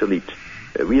obsolete.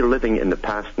 We are living in the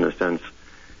past in a sense.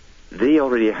 They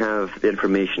already have the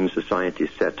information society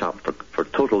set up for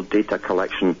total data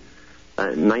collection.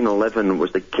 9/11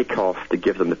 was the kickoff to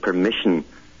give them the permission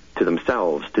to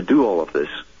themselves to do all of this.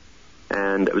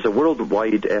 And it was a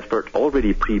worldwide effort,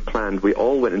 already pre-planned. We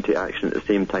all went into action at the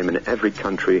same time in every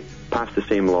country, passed the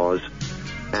same laws.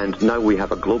 And now we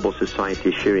have a global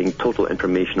society sharing total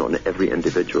information on every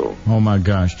individual. Oh, my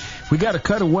gosh. We got to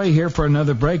cut away here for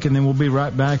another break, and then we'll be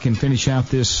right back and finish out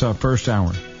this first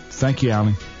hour. Thank you,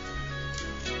 Alan.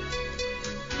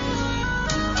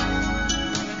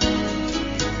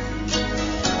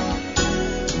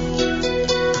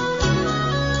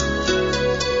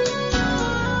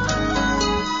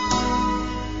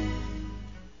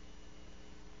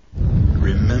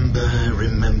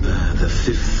 Remember the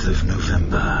 5th of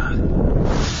November.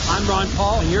 I'm Ron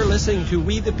Paul, and you're listening to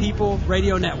We the People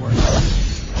Radio Network.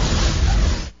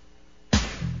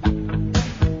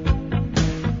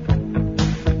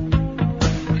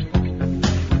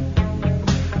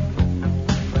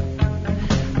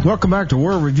 Welcome back to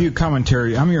World Review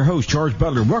Commentary. I'm your host, George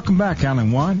Butler. Welcome back,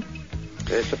 Alan Watt.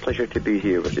 It's a pleasure to be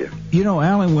here with you. You know,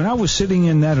 Alan, when I was sitting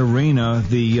in that arena,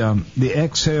 the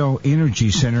Xcel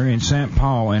Energy Center in St.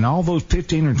 Paul, and all those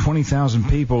 15 or 20,000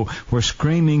 people were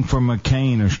screaming for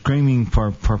McCain or screaming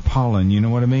for Pollen, you know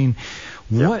what I mean?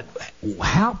 Yep.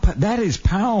 That is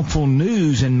powerful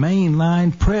news in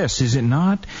mainline press, is it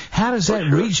not? How does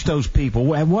that reach those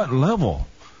people? At what level?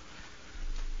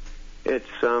 It's,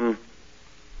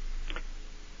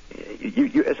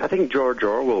 I think George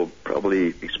Orwell probably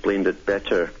explained it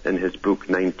better in his book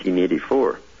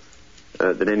 1984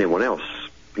 than anyone else.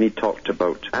 And he talked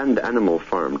about, and Animal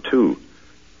Farm too.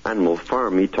 Animal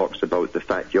Farm, he talks about the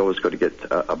fact you always got to get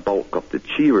a bulk of the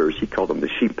cheerers. He called them the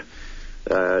sheep.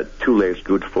 2 legs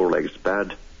good, 4 legs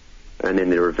bad. And then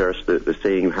they reverse the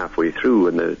saying halfway through,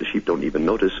 and the sheep don't even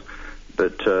notice.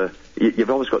 But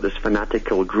you've always got this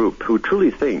fanatical group who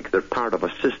truly think they're part of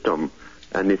a system,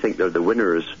 and they think they're the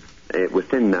winners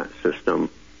within that system.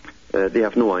 They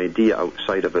have no idea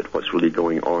outside of it what's really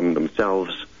going on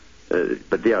themselves,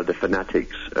 but they are the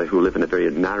fanatics who live in a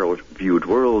very narrow-viewed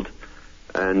world,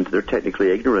 and they're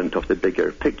technically ignorant of the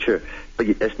bigger picture. But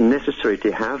it's necessary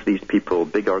to have these people,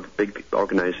 big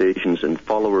organizations and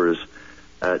followers,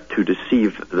 to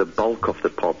deceive the bulk of the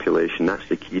population. That's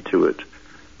the key to it.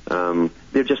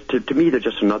 They're just, to me, they're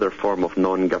just another form of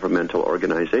non-governmental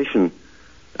organization.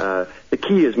 The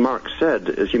key, as Marx said,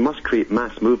 is you must create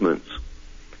mass movements,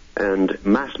 and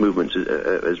mass movements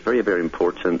is very, very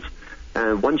important.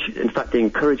 And in fact, they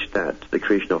encourage that, the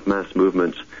creation of mass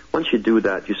movements. Once you do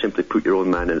that, you simply put your own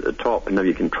man at the top, and now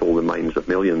you control the minds of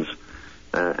millions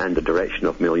and the direction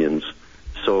of millions.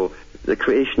 So the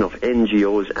creation of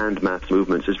NGOs and mass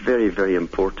movements is very, very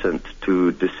important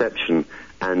to deception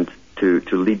and to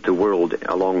lead the world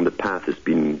along the path it's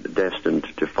been destined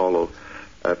to follow.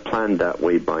 Planned that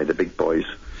way by the big boys.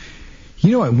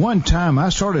 You know, at one time I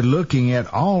started looking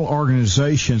at all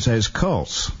organizations as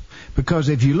cults Because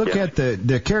if you look at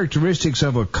the characteristics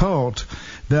of a cult,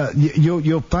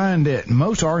 you'll find that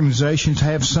most organizations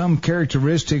have some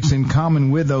characteristics in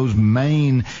common with those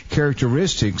main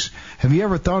characteristics. Have you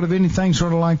ever thought of anything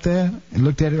sort of like that and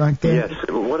looked at it like that? Yes.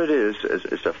 What it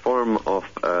is a form of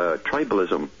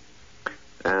tribalism.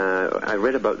 I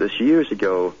read about this years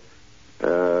ago.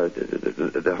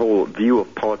 The whole view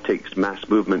of politics, mass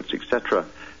movements, etc.,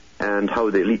 and how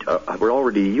the elite were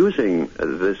already using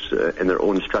this in their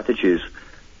own strategies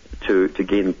to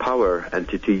gain power and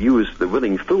to use the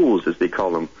willing fools, as they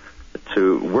call them,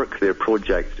 to work their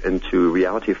projects into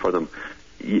reality for them.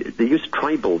 They use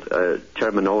tribal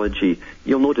terminology.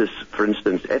 You'll notice, for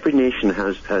instance, every nation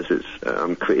has its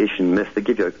creation myth. They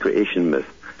give you a creation myth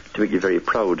to make you very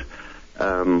proud.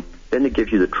 Then they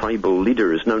give you the tribal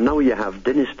leaders. Now you have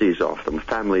dynasties of them,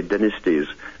 family dynasties,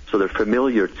 so they're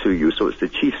familiar to you. So it's the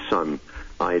chief's son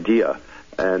idea,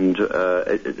 and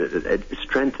it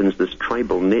strengthens this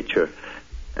tribal nature.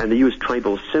 And they use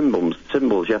tribal symbols.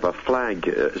 You have a flag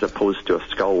as opposed to a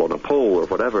skull on a pole or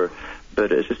whatever,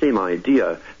 but it's the same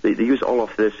idea. They use all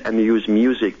of this, and they use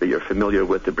music that you're familiar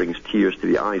with that brings tears to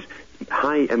the eyes.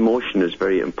 High emotion is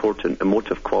very important,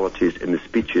 emotive qualities in the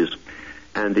speeches.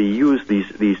 And they use the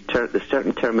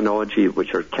certain terminology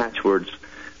which are catchwords,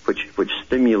 which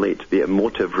stimulate the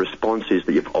emotive responses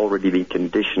that you've already been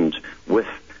conditioned with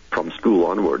from school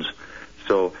onwards.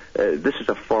 So this is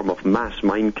a form of mass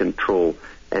mind control,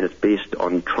 and it's based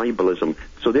on tribalism.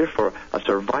 So therefore, a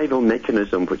survival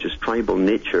mechanism which is tribal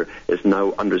nature is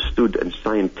now understood and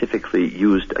scientifically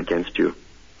used against you.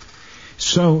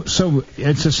 So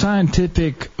it's a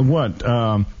scientific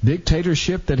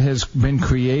dictatorship that has been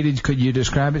created. Could you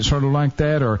describe it sort of like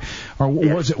that, or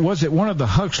yes. was it one of the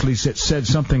Huxleys that said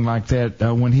something like that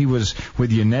when he was with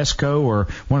UNESCO or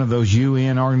one of those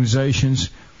UN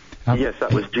organizations? Yes,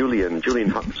 that was Julian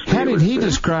Huxley. How did he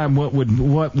describe what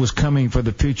was coming for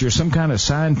the future? Some kind of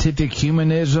scientific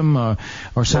humanism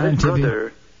or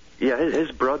scientific?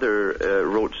 His brother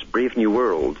wrote Brave New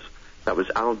Worlds. That was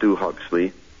Aldous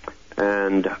Huxley.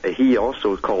 And he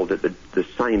also called it the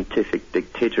scientific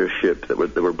dictatorship that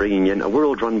we're bringing in, a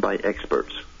world run by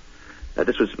experts.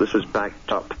 This was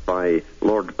backed up by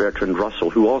Lord Bertrand Russell,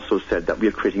 who also said that we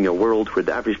are creating a world where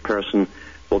the average person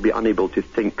will be unable to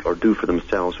think or do for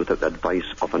themselves without the advice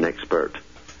of an expert.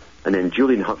 And then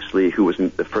Julian Huxley, who was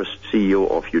the first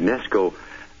CEO of UNESCO,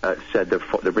 said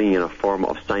they're bringing in a form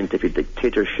of scientific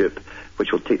dictatorship,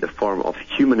 which will take the form of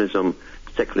humanism,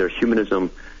 secular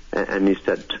humanism. And he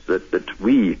said that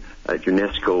we at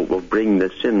UNESCO will bring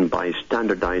this in by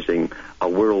standardizing a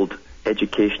world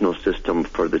educational system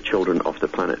for the children of the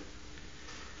planet.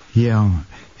 Yeah.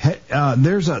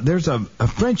 There's a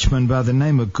Frenchman by the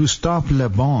name of Gustave Le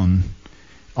Bon,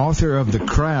 author of The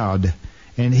Crowd,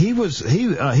 and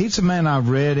he's a man I've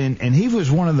read, and he was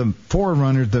one of the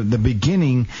forerunners, the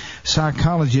beginning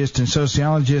psychologist and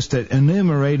sociologist that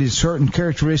enumerated certain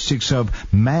characteristics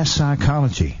of mass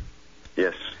psychology.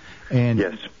 Yes.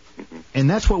 Yes. And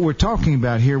that's what we're talking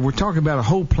about here. We're talking about a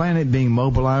whole planet being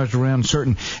mobilized around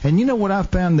certain. And you know what I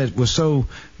found that was so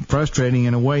frustrating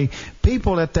in a way?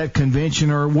 People at that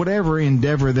convention or whatever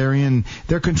endeavor they're in,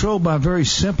 they're controlled by very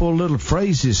simple little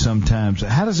phrases sometimes.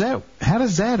 How does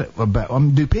that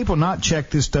about? Do people not check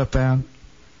this stuff out?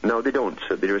 No, they don't.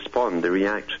 They respond. They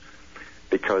react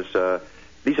because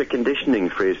these are conditioning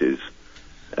phrases.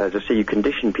 As I say, you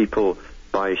condition people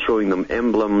by showing them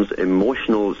emblems,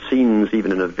 emotional scenes,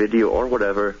 even in a video or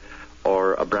whatever,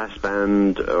 or a brass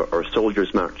band or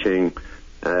soldiers marching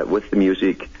with the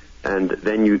music, and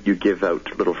then you give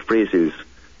out little phrases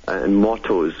and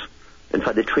mottos. In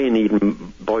fact, they train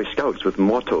even Boy Scouts with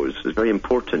mottos. It's very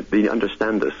important. They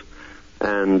understand this.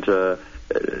 And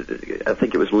I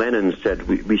think it was Lenin said,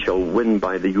 we shall win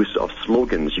by the use of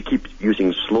slogans. You keep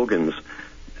using slogans.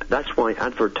 That's why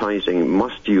advertising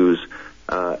must use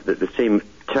the same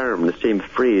term, the same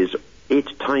phrase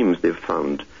 8 times they've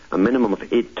found, a minimum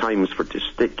of 8 times for it to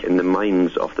stick in the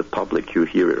minds of the public who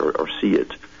hear it or see it.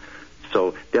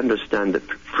 So they understand that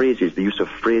phrases, the use of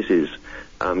phrases,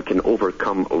 can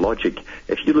overcome logic.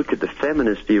 If you look at the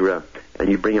feminist era and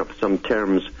you bring up some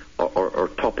terms or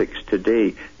topics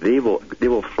today, they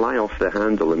will fly off the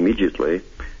handle immediately,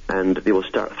 and they will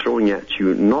start throwing at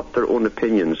you not their own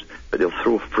opinions, but they'll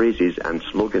throw phrases and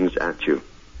slogans at you.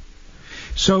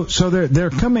 So they're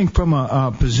coming from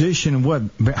a position of what,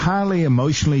 highly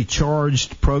emotionally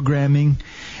charged programming,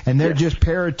 and they're just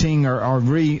parroting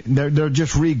they're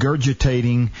just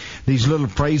regurgitating these little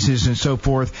phrases and so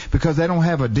forth because they don't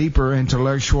have a deeper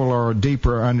intellectual or a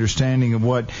deeper understanding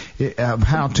of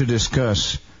how to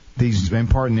discuss these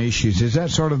important issues. Is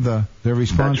that sort of the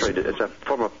response? That's right. It's a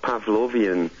form of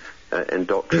Pavlovian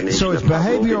indoctrination. So it's of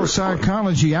behavioral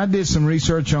psychology. I did some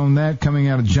research on that coming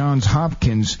out of Johns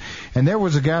Hopkins, and there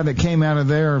was a guy that came out of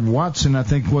there, Watson, I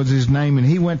think was his name, and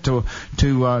he went to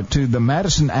the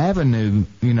Madison Avenue,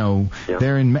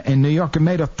 there in New York, and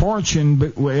made a fortune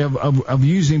of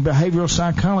using behavioral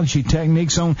psychology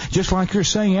techniques on, just like you're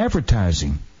saying,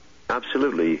 advertising.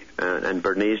 Absolutely, and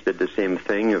Bernays did the same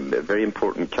thing. A very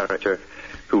important character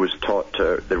who was taught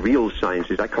the real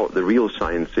sciences. I call it the real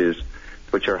sciences,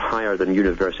 which are higher than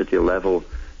university level.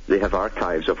 They have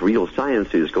archives of real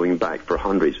sciences going back for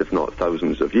hundreds, if not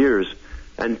thousands of years.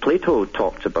 And Plato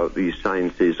talked about these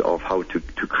sciences of how to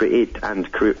create and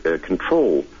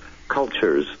control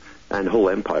cultures and whole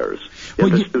empires. They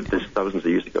understood this thousands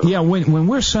of years ago. Yeah, when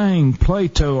we're saying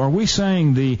Plato, are we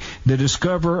saying the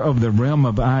discoverer of the realm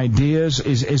of ideas?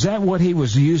 Is that what he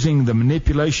was using, the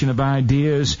manipulation of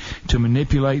ideas to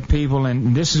manipulate people?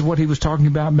 And this is what he was talking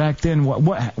about back then?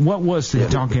 What was he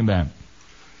talking about?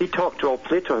 He talked to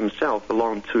Plato himself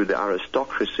belonged to the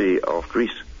aristocracy of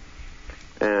Greece.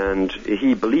 And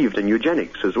he believed in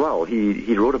eugenics as well.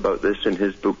 He wrote about this in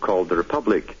his book called The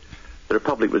Republic. The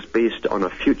Republic was based on a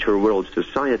future world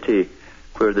society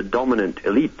where the dominant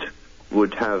elite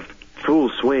would have full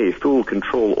sway, full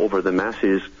control over the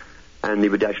masses, and they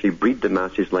would actually breed the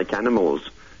masses like animals.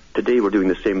 Today we're doing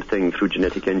the same thing through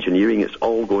genetic engineering. It's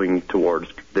all going towards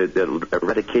the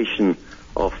eradication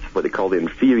of what they call the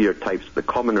inferior types, the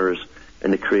commoners,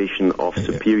 and the creation of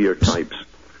superior types.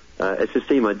 It's the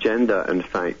same agenda, in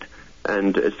fact,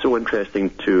 and it's so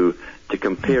interesting to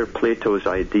compare Plato's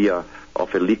idea of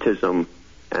elitism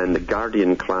and the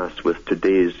guardian class with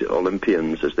today's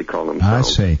Olympians, as they call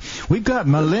themselves. I see. We've got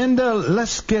Melinda.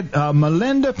 Let's get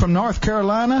Melinda from North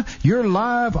Carolina. You're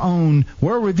live on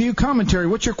World Review Commentary.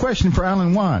 What's your question for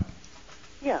Alan Watt?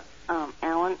 Yeah,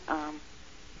 Alan,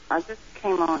 I just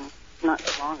came on not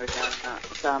too long ago,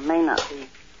 so I may not be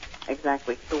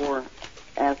exactly sure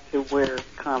as to where the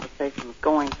conversation was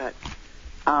going, but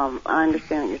I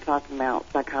understand that you're talking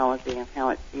about psychology and how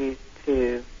it's used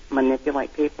to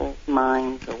manipulate people's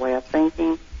minds or way of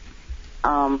thinking.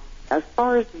 As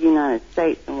far as the United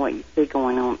States and what you see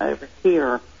going on over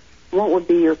here, what would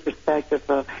be your perspective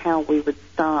of how we would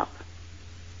stop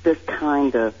this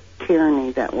kind of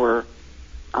tyranny that we're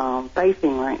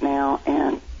facing right now?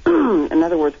 And in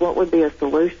other words, what would be a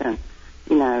solution,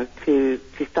 to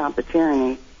stop the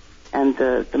tyranny and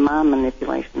the mind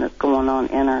manipulation that's going on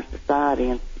in our society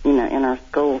and, in our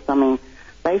schools? I mean,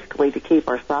 basically to keep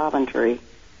our sovereignty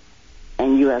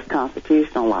and U.S.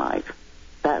 constitutional life.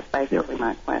 That's basically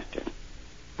my question.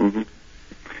 Mm-hmm.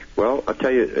 Well, I'll tell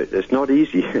you, it's not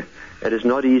easy. It is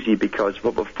not easy because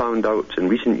what we've found out in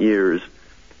recent years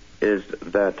is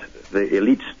that the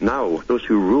elites now, those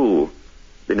who rule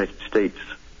the United States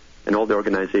and all the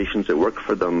organizations that work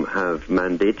for them, have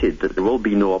mandated that there will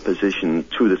be no opposition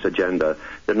to this agenda.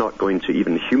 They're not going to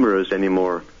even humor us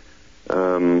anymore.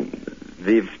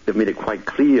 They've made it quite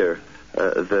clear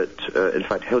that, in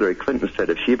fact, Hillary Clinton said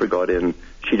if she ever got in,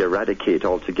 she'd eradicate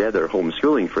altogether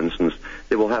homeschooling, for instance.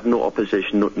 They will have no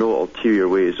opposition, no ulterior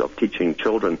ways of teaching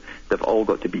children. They've all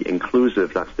got to be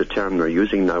inclusive, that's the term they're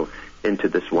using now, into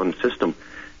this one system.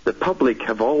 The public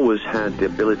have always had the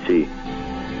ability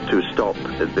to stop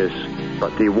this,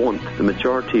 but they won't. The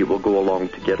majority will go along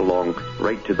to get along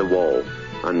right to the wall,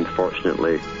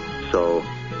 unfortunately. So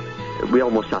we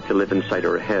almost have to live inside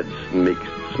our heads and make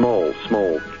small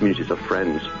communities of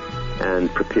friends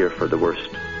and prepare for the worst.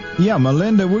 Yeah,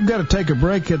 Melinda, we've got to take a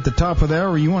break at the top of the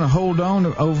hour. You want to hold on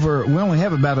over, we only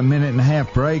have about a minute and a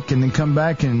half break, and then come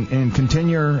back and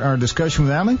continue our discussion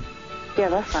with Alan? Yeah,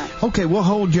 that's fine. Okay, we'll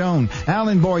hold you on.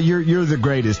 Alan, boy, you're the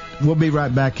greatest. We'll be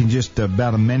right back in just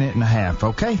about a minute and a half,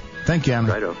 okay? Thank you, Alan.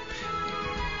 Righto.